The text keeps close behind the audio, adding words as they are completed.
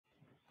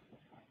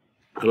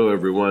Hello,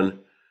 everyone.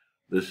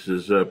 This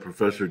is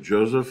Professor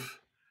Joseph,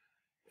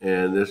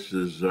 and this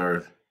is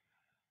our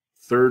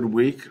third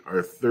week,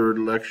 our third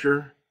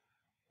lecture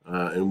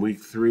in week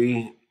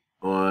 3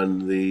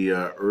 on the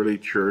early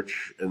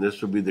church, and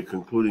this will be the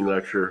concluding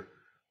lecture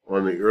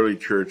on the early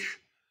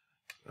church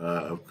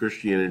of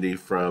Christianity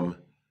from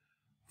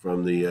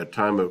the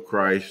time of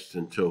Christ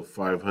until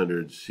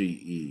 500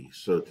 CE.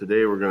 So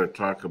today we're going to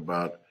talk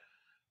about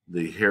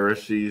the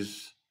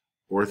heresies,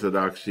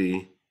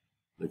 orthodoxy,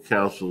 the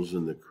councils,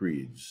 and the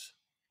creeds.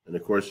 And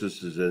of course,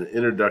 this is an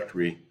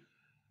introductory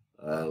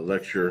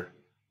lecture.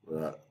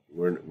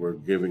 We're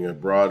giving a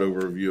broad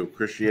overview of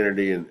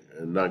Christianity and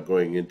not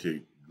going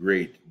into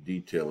great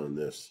detail in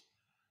this.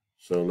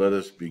 So let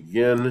us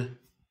begin.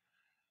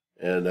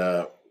 And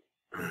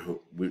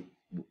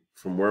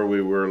from where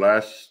we were in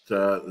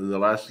the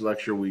last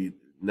lecture, we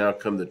now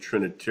come to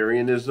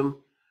Trinitarianism,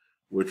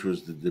 which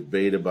was the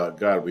debate about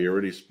God. We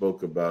already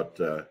spoke about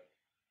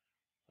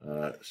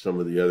some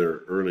of the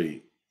other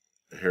early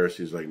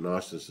heresies like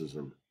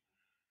Gnosticism.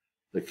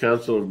 The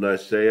Council of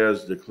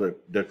Nicaea's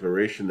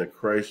declaration that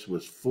Christ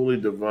was fully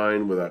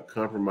divine without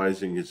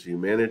compromising his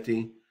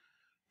humanity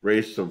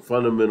raised some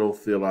fundamental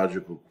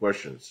theological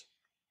questions.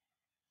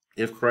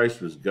 If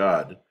Christ was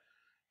God,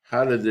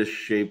 how did this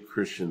shape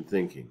Christian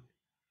thinking?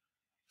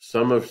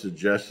 Some have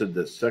suggested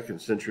that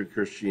second century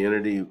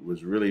Christianity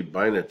was really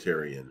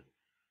binitarian,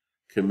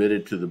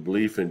 committed to the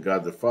belief in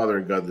God the Father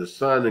and God the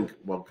Son,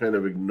 while kind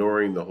of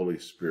ignoring the Holy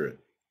Spirit.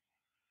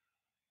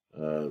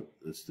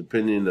 It's the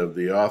opinion of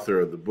the author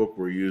of the book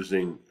we're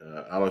using,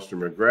 Alistair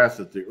McGrath,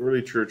 that the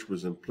early church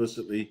was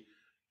implicitly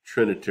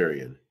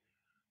Trinitarian,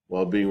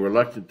 while being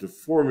reluctant to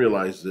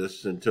formalize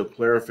this until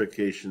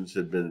clarifications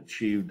had been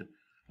achieved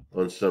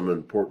on some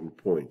important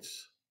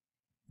points,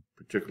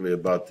 particularly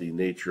about the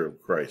nature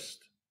of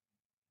Christ.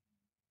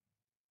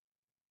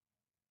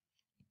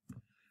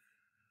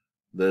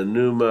 The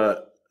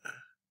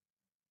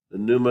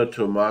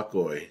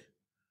Pneumatomachoi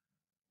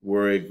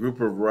were a group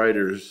of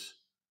writers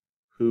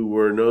who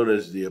were known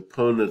as the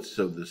opponents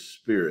of the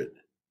Spirit,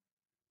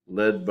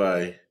 led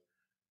by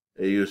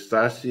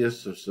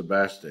Eustathius of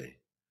Sebaste.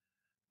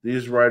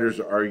 These writers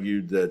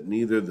argued that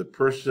neither the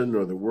person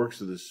nor the works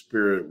of the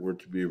Spirit were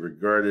to be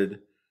regarded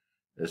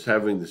as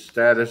having the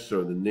status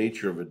or the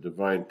nature of a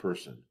divine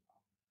person.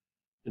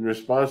 In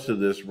response to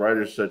this,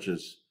 writers such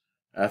as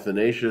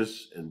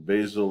Athanasius and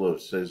Basil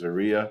of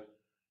Caesarea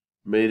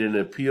made an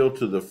appeal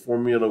to the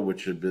formula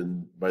which had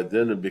been by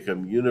then had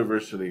become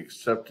universally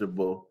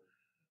acceptable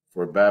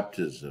for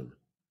baptism.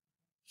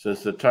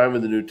 Since the time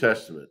of the New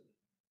Testament,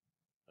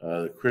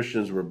 the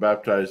Christians were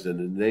baptized in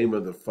the name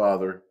of the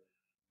Father,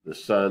 the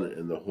Son,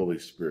 and the Holy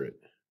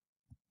Spirit.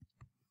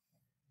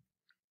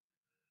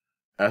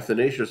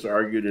 Athanasius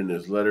argued in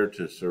his letter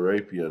to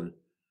Serapion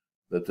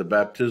that the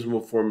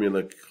baptismal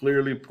formula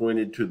clearly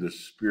pointed to the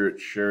Spirit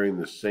sharing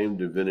the same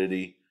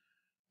divinity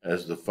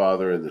as the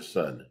Father and the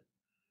Son.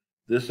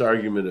 This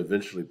argument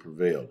eventually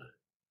prevailed.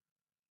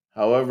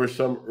 However,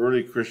 some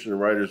early Christian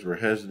writers were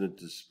hesitant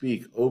to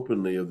speak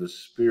openly of the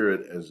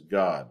Spirit as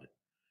God,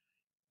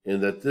 and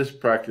that this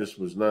practice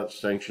was not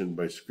sanctioned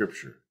by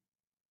Scripture.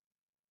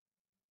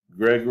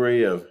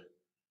 Gregory of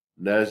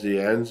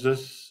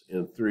Nazianzus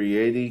in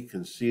 380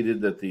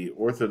 conceded that the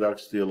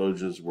Orthodox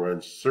theologians were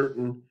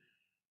uncertain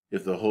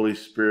if the Holy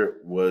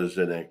Spirit was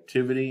an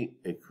activity,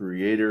 a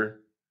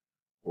creator,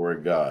 or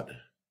a God.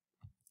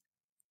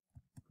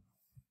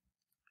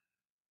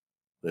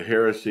 The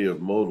heresy of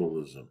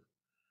modalism.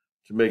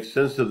 To make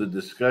sense of the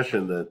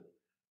discussion that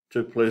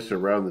took place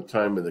around the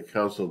time of the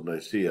Council of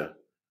Nicaea,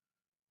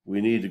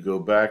 we need to go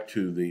back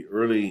to the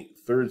early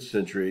 3rd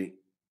century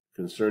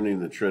concerning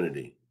the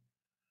Trinity.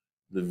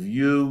 The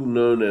view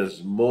known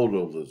as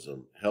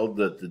modalism held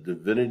that the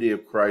divinity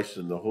of Christ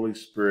and the Holy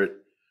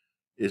Spirit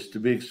is to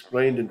be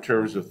explained in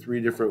terms of 3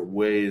 different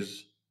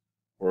ways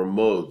or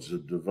modes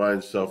of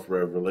divine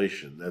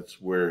self-revelation.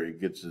 That's where it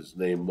gets its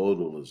name,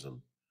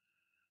 modalism.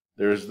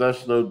 There is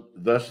thus no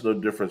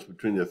difference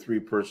between the 3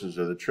 persons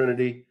of the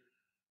Trinity,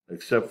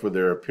 except for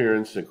their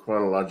appearance and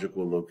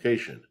chronological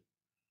location.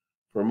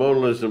 For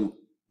modalism,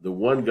 the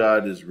one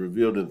God is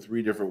revealed in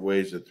 3 different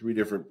ways at 3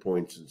 different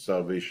points in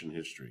salvation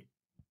history.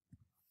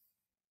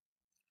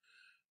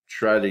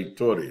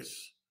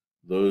 Traditores,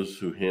 those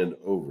who hand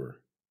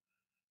over.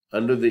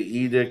 Under the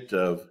edict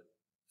of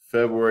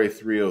February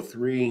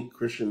 303,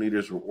 Christian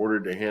leaders were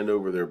ordered to hand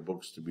over their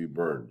books to be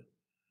burned.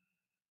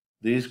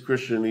 These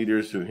Christian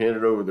leaders who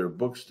handed over their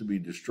books to be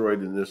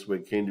destroyed in this way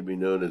came to be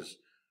known as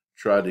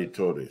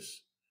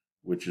traditores,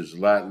 which is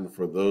Latin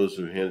for those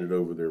who handed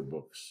over their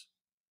books.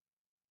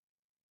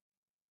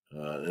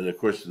 And of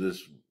course,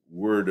 this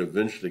word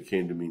eventually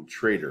came to mean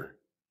traitor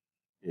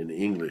in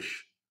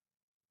English,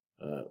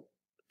 to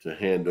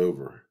hand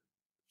over.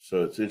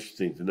 So it's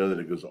interesting to know that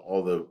it goes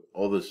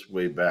all this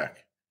way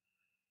back.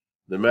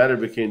 The matter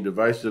became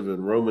divisive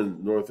in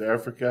Roman North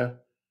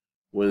Africa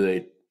when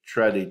a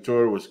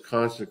traditor was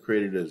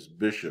consecrated as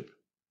bishop.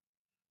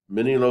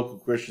 Many local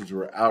Christians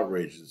were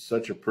outraged that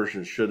such a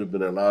person should have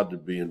been allowed to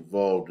be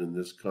involved in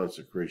this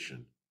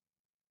consecration.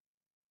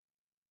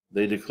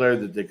 They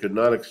declared that they could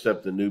not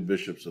accept the new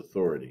bishop's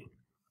authority.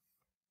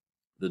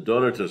 The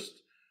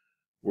Donatists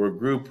were a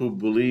group who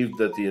believed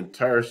that the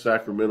entire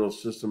sacramental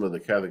system of the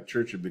Catholic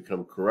Church had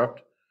become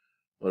corrupt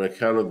on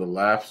account of the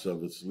lapse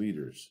of its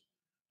leaders.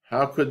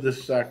 How could the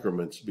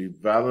sacraments be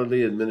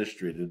validly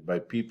administered by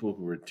people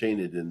who were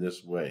tainted in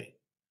this way?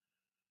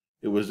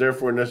 It was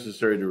therefore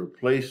necessary to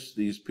replace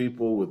these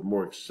people with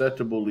more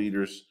acceptable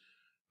leaders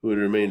who would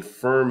remain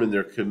firm in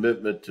their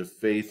commitment to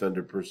faith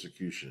under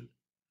persecution.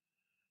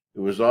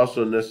 It was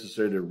also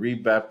necessary to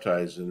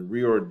rebaptize and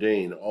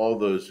reordain all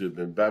those who had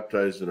been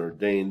baptized and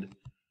ordained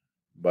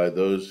by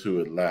those who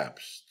had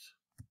lapsed.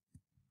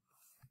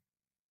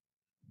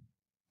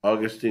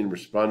 Augustine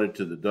responded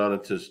to the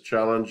Donatist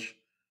challenge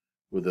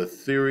with a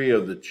theory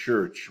of the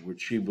church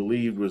which he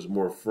believed was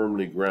more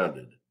firmly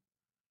grounded.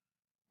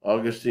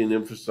 Augustine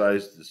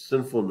emphasized the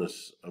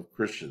sinfulness of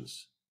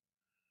Christians.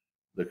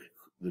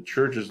 The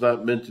church is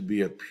not meant to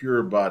be a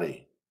pure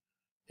body,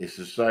 a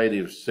society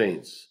of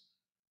saints,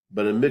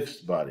 but a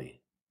mixed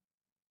body.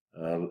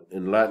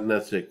 In Latin,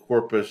 that's a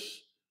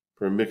corpus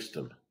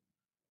permixtum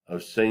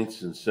of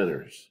saints and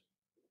sinners.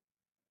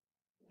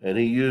 And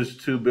he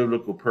used two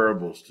biblical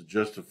parables to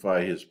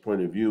justify his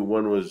point of view.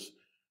 One was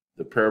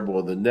the parable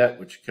of the net,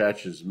 which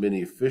catches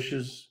many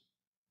fishes,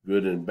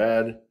 good and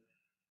bad.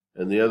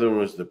 And the other one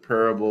was the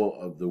parable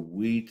of the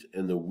wheat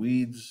and the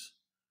weeds,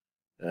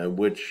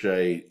 which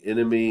an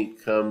enemy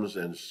comes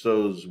and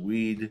sows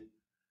weeds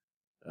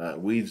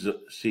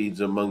seeds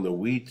among the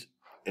wheat,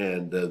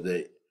 and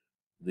the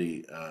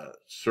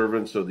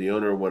servants of the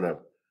owner want to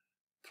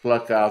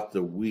pluck out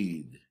the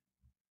weeds,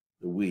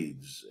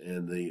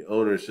 and the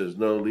owner says,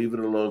 "No, leave it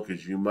alone,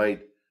 because you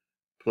might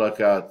pluck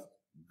out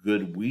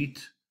good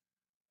wheat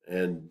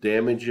and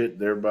damage it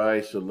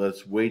thereby. So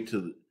let's wait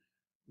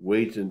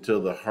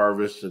until the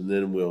harvest, and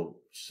then we'll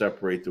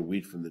separate the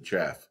wheat from the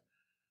chaff."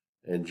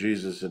 And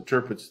Jesus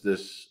interprets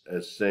this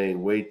as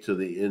saying, wait till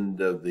the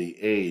end of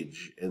the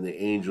age, and the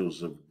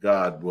angels of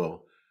God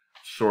will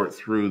sort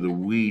through the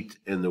wheat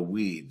and the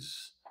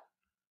weeds,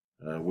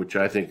 which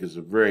I think is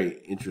a very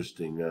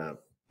interesting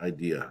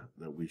idea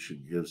that we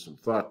should give some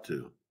thought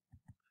to.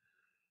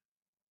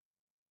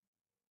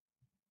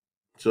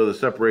 So the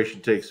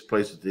separation takes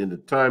place at the end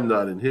of time,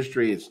 not in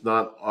history. It's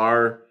not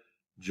our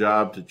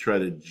job to try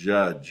to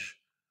judge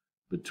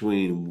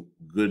between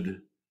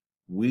good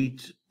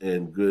wheat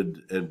and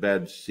good and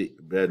bad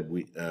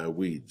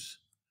weeds.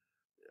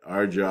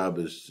 Our job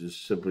is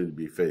just simply to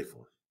be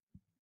faithful.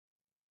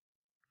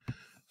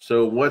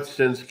 So in what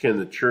sense can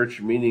the church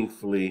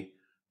meaningfully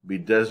be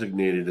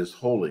designated as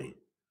holy?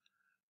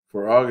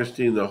 For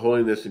Augustine, the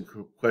holiness in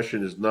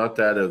question is not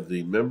that of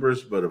the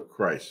members, but of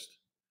Christ.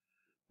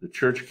 The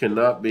church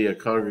cannot be a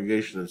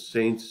congregation of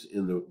saints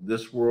in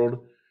this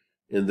world,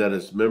 in that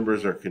its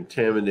members are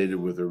contaminated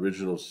with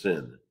original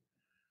sin.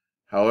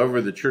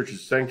 However, the church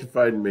is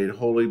sanctified and made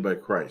holy by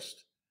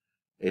Christ,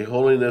 a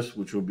holiness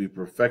which will be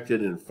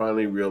perfected and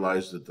finally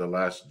realized at the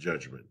last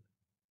judgment.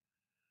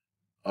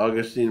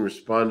 Augustine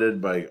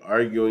responded by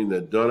arguing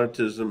that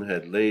Donatism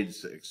had laid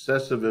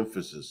excessive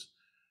emphasis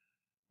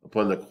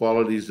upon the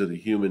qualities of the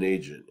human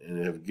agent and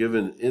have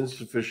given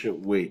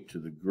insufficient weight to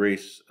the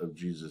grace of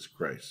Jesus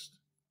Christ.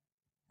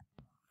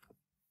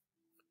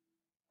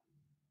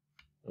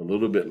 A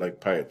little bit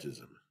like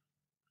Pietism.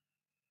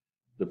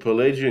 The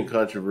Pelagian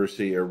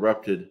controversy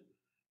erupted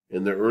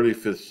in the early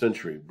 5th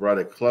century, brought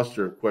a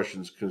cluster of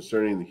questions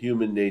concerning the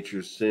human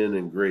nature, sin,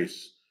 and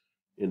grace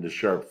into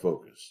sharp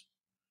focus.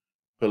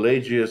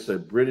 Pelagius, a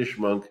British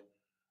monk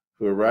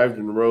who arrived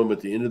in Rome at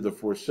the end of the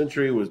 4th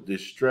century, was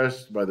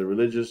distressed by the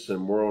religious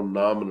and moral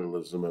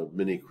nominalism of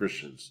many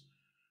Christians,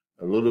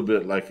 a little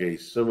bit like a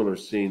similar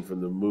scene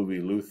from the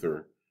movie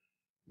Luther,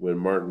 when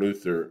Martin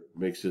Luther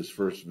makes his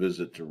first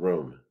visit to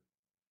Rome.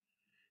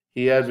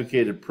 He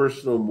advocated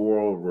personal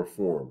moral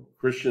reform.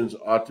 Christians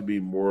ought to be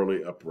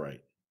morally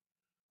upright.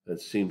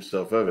 That seems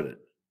self-evident.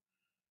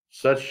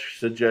 Such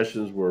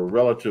suggestions were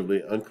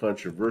relatively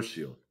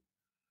uncontroversial.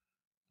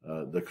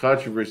 The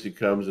controversy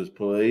comes as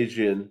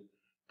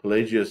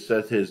Pelagius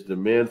set his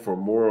demand for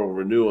moral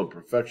renewal and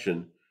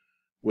perfection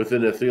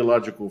within a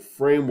theological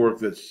framework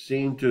that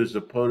seemed to his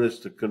opponents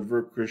to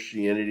convert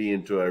Christianity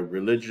into a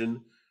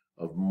religion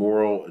of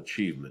moral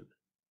achievement.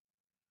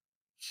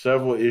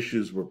 Several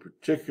issues were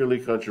particularly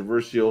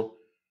controversial.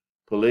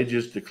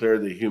 Pelagius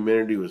declared that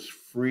humanity was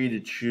free to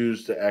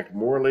choose to act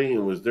morally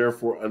and was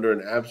therefore under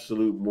an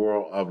absolute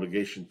moral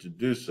obligation to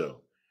do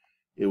so.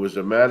 It was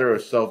a matter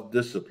of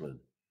self-discipline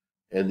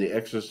and the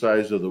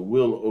exercise of the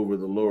will over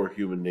the lower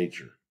human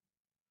nature.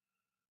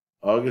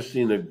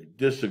 Augustine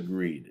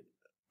disagreed,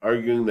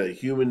 arguing that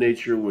human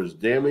nature was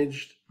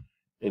damaged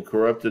and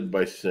corrupted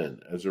by sin.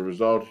 As a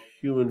result,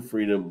 human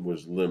freedom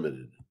was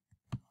limited.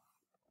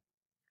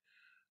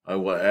 I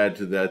will add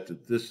to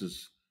that this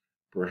is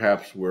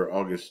perhaps where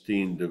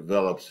Augustine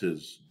develops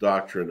his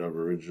doctrine of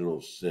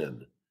original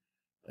sin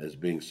as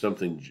being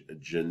something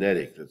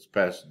genetic that's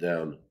passed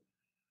down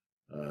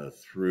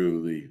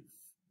through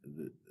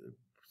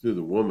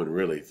the woman,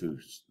 really, through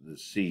the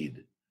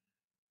seed,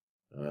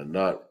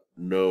 not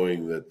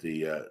knowing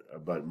that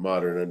about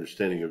modern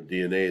understanding of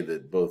DNA,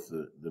 that both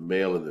the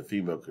male and the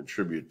female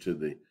contribute to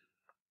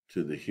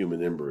the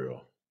human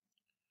embryo.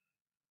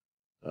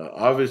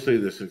 Obviously,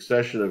 the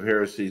succession of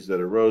heresies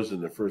that arose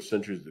in the first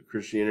centuries of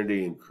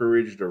Christianity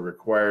encouraged or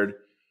required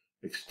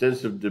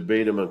extensive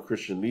debate among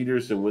Christian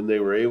leaders, and when they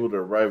were able to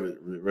arrive at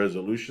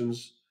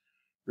resolutions,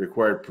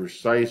 required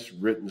precise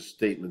written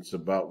statements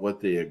about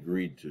what they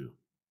agreed to.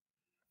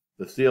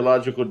 The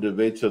theological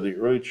debates of the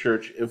early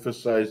church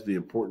emphasized the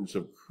importance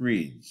of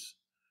creeds,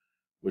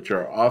 which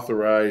are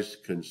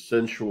authorized,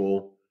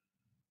 consensual,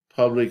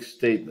 public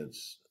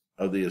statements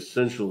of the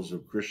essentials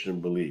of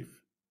Christian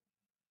belief.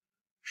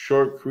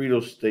 Short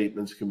creedal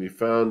statements can be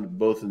found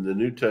both in the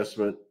New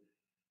Testament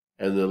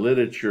and the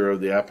literature of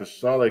the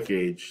apostolic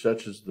age,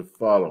 such as the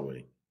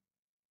following.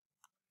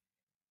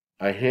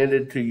 I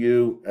handed to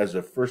you as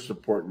of first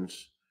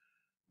importance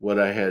what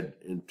I had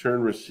in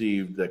turn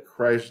received, that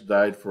Christ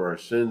died for our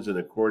sins and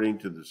according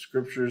to the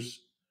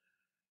Scriptures,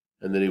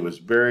 and that he was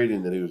buried,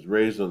 and that he was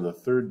raised on the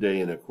third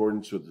day in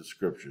accordance with the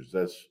Scriptures.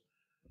 That's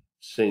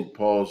St.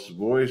 Paul's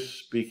voice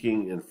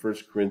speaking in 1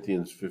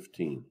 Corinthians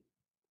 15.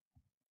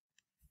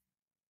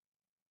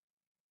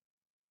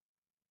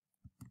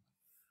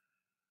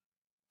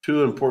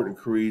 Two important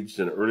creeds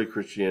in early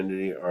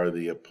Christianity are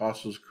the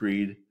Apostles'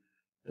 Creed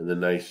and the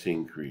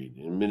Nicene Creed.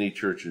 In many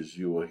churches,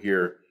 you will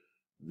hear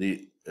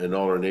an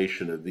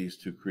alternation of these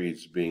two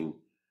creeds being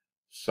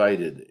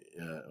cited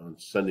on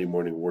Sunday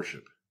morning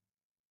worship.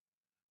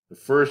 The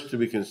first to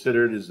be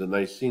considered is the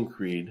Nicene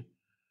Creed,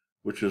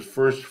 which was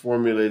first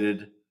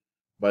formulated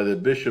by the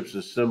bishops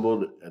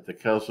assembled at the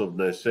Council of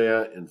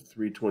Nicaea in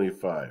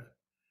 325.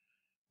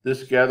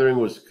 This gathering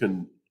was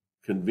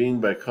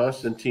convened by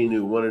Constantine,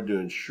 who wanted to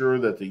ensure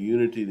that the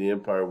unity of the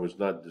empire was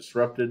not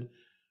disrupted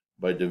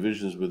by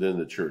divisions within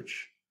the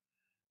church.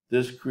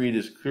 This creed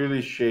is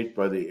clearly shaped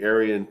by the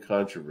Arian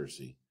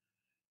controversy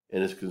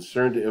and is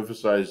concerned to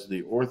emphasize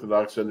the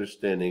orthodox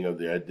understanding of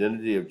the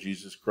identity of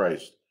Jesus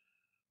Christ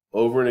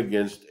over and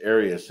against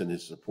Arius and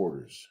his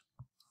supporters.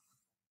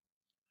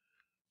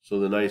 So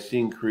the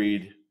Nicene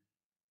Creed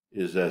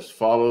is as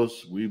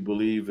follows. We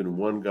believe in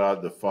one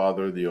God, the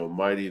Father, the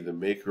Almighty, the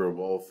maker of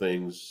all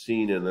things,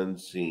 seen and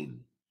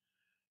unseen,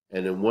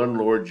 and in one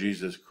Lord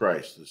Jesus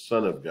Christ, the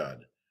Son of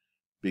God,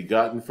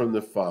 begotten from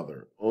the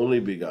Father, only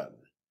begotten,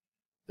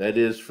 that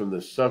is, from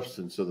the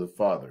substance of the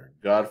Father,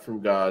 God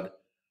from God,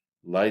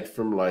 light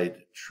from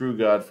light, true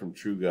God from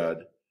true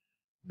God,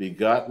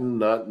 begotten,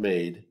 not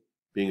made,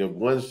 being of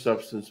one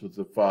substance with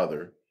the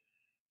Father,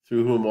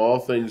 through whom all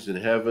things in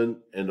heaven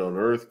and on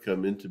earth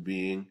come into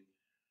being,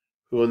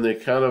 who on the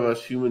account of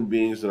us human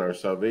beings and our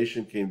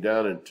salvation came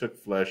down and took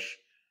flesh,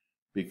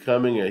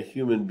 becoming a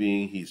human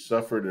being, he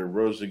suffered and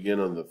rose again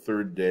on the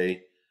third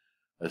day,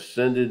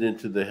 ascended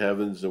into the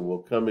heavens, and will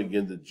come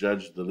again to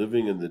judge the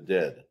living and the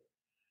dead.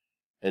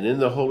 And in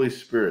the Holy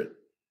Spirit,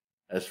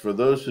 as for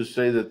those that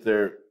say that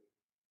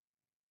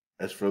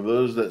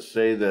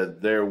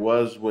there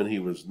was when he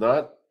was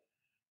not,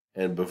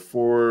 and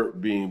before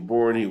being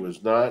born he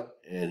was not,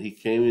 and he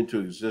came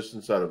into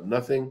existence out of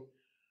nothing,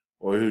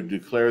 or who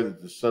declare that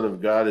the Son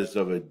of God is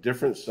of a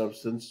different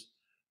substance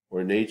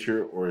or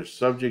nature, or is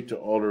subject to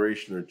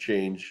alteration or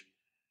change,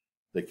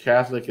 the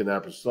Catholic and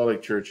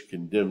Apostolic Church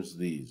condemns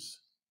these.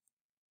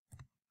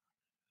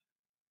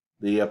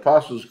 The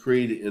Apostles'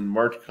 Creed, in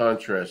marked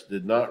contrast,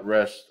 did not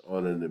rest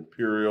on an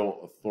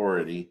imperial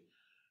authority,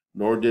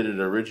 nor did it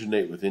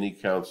originate with any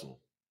council,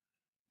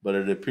 but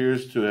it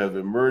appears to have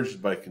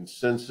emerged by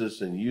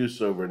consensus and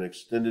use over an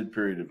extended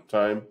period of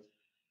time,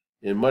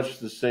 in much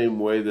the same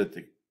way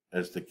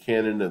as the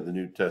canon of the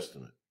New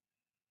Testament.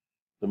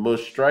 The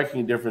most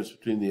striking difference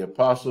between the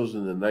Apostles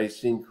and the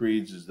Nicene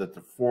Creeds is that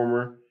the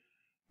former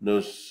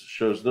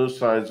shows no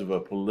signs of a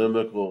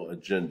polemical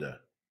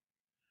agenda.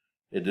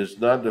 It does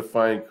not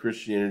define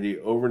Christianity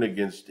over and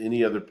against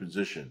any other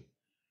position,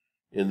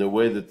 in the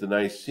way that the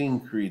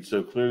Nicene Creed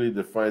so clearly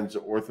defines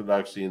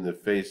orthodoxy in the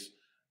face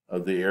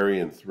of the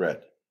Arian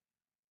threat.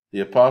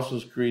 The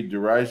Apostles' Creed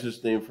derives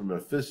its name from a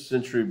 5th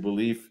century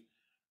belief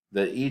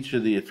that each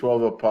of the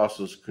 12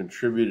 apostles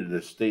contributed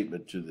a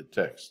statement to the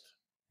text.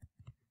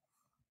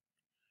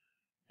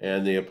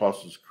 And the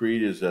Apostles'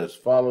 Creed is as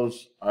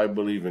follows. I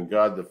believe in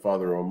God the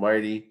Father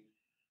Almighty,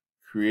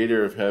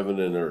 creator of heaven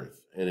and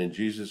earth, and in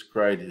Jesus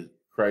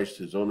Christ,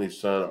 his only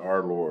Son,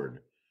 our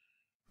Lord,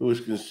 who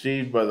was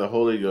conceived by the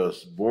Holy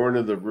Ghost, born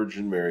of the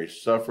Virgin Mary,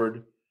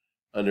 suffered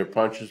under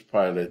Pontius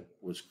Pilate,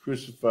 was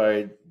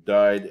crucified,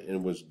 died,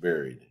 and was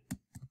buried.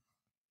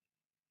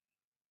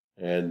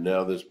 And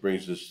now this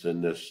brings us to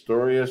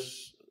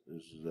Nestorius.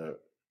 This is a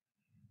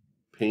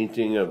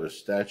painting of a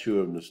statue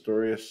of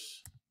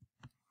Nestorius.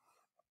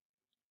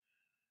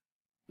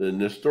 The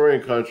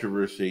Nestorian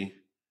controversy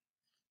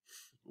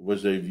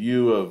was a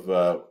view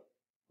of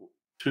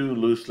two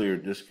loosely or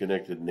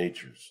disconnected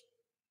natures.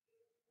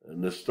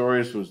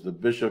 Nestorius was the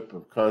bishop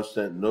of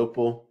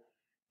Constantinople.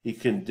 He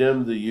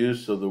condemned the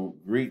use of the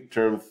Greek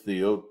term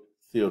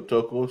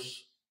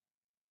Theotokos,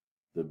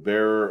 the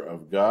bearer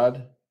of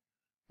God,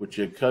 which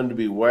had come to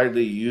be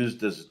widely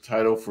used as a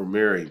title for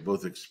Mary,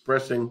 both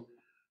expressing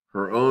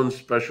her own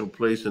special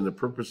place in the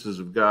purposes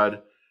of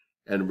God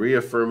and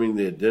reaffirming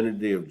the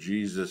identity of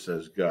Jesus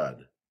as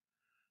God.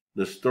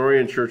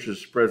 Nestorian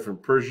churches spread from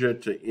Persia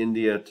to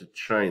India to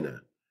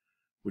China,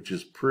 which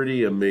is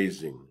pretty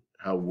amazing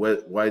how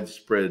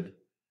widespread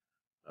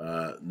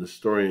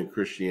Nestorian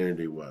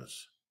Christianity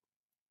was.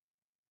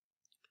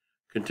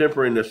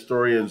 Contemporary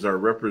Nestorians are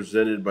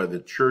represented by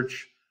the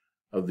Church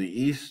of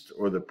the East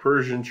or the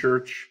Persian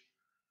Church,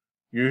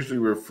 usually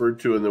referred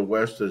to in the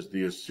West as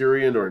the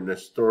Assyrian or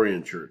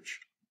Nestorian Church.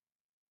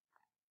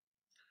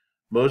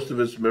 Most of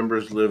its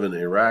members live in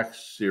Iraq,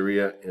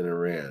 Syria, and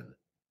Iran.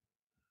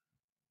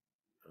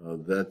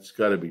 That's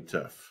got to be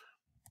tough.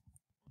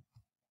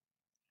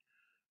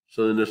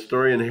 So the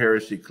Nestorian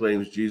heresy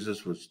claims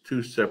Jesus was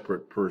two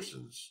separate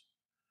persons,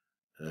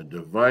 a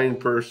divine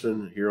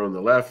person here on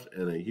the left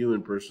and a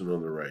human person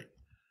on the right.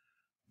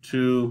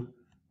 Two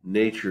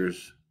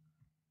natures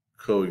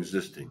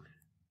coexisting.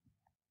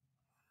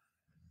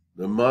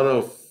 The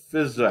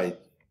Monophysite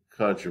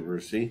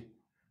controversy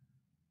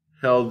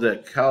held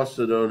that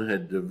Chalcedon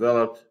had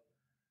developed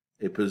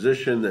a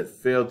position that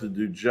failed to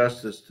do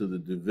justice to the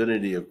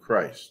divinity of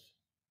Christ.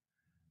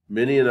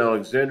 Many in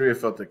Alexandria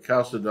felt that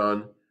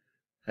Chalcedon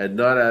had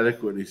not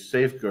adequately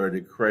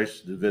safeguarded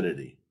Christ's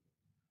divinity.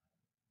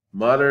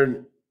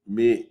 Modern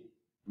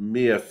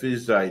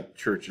Miaphysite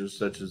churches,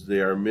 such as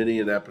the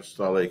Armenian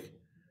Apostolic,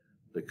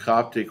 the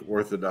Coptic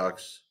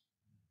Orthodox,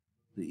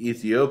 the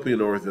Ethiopian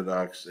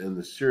Orthodox, and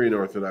the Syrian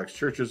Orthodox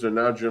churches, are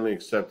now generally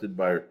accepted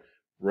by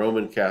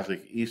Roman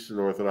Catholic, Eastern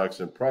Orthodox,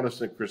 and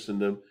Protestant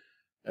Christendom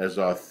as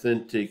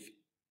authentic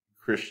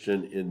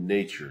Christian in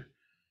nature,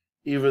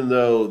 even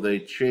though they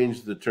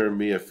changed the term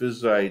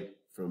Miaphysite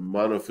from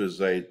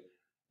Monophysite.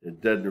 It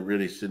doesn't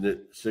really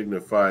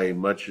signify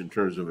much in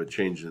terms of a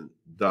change in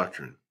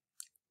doctrine.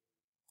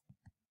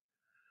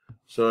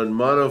 So in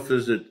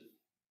Monophysite,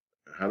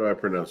 how do I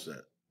pronounce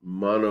that?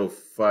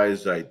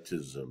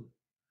 Monophysitism.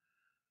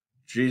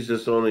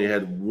 Jesus only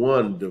had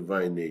one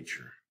divine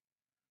nature.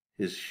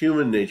 His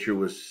human nature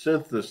was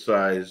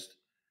synthesized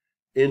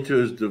into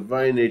his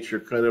divine nature,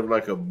 kind of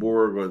like a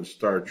Borg on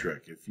Star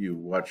Trek. If you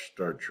watch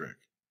Star Trek,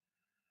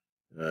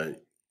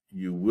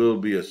 you will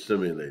be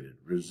assimilated.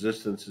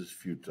 Resistance is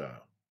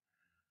futile.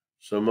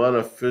 So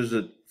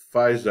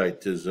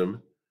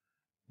monophysitism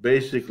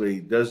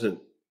basically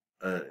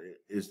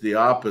is the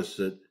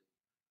opposite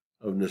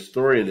of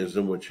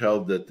Nestorianism, which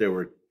held that there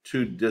were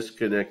two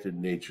disconnected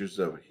natures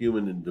of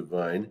human and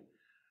divine.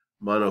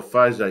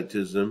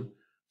 Monophysitism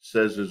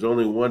says there's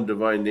only one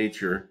divine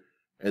nature,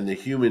 and the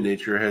human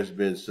nature has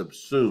been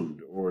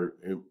subsumed or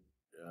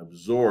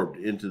absorbed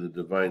into the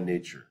divine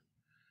nature.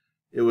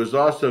 It was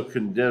also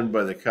condemned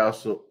by the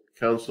Council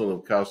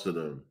of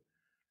Chalcedon,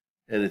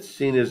 and it's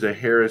seen as a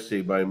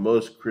heresy by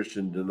most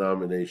Christian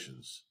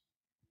denominations.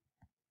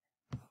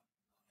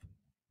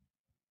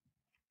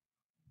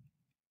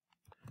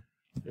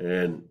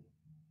 And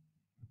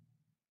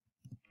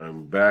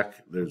I'm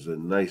back. There's a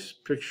nice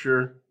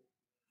picture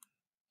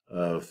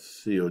of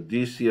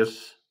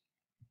Theodosius.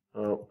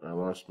 Oh, I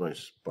lost my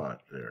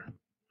spot there.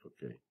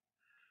 Okay.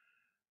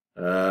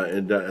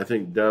 And I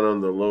think down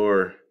on the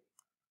lower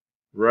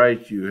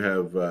right, you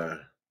have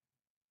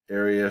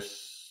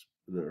Arius,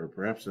 or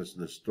perhaps that's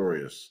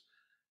Nestorius,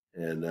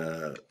 and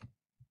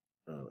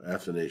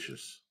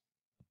Athanasius.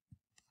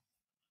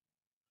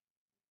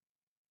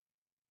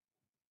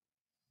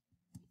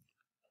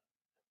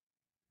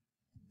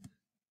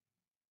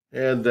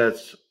 And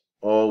that's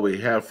all we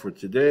have for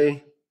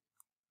today.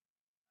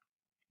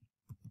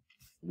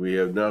 We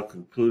have now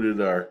concluded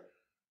our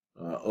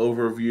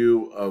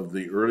overview of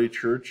the early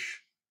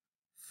church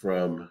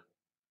from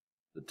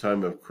the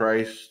time of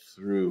Christ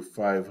through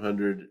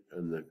 500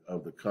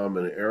 of the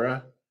Common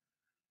Era.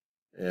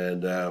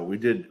 And we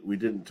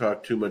didn't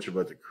talk too much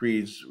about the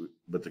creeds,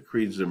 but the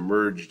creeds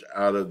emerged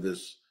out of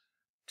this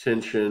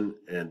tension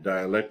and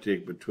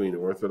dialectic between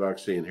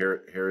orthodoxy and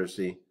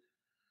heresy.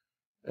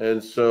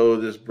 And so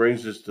this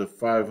brings us to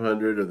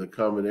 500 of the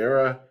Common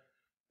Era,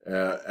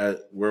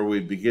 where we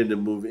begin to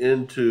move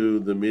into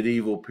the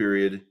medieval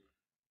period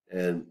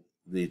and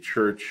the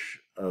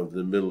Church of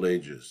the Middle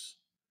Ages.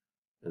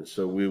 And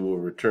so we will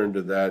return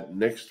to that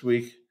next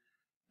week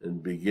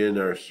and begin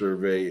our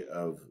survey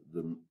of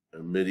the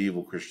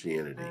medieval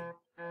Christianity.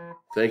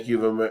 Thank you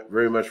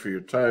very much for your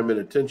time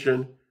and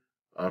attention.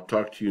 I'll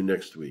talk to you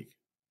next week.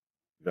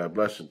 God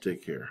bless and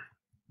take care.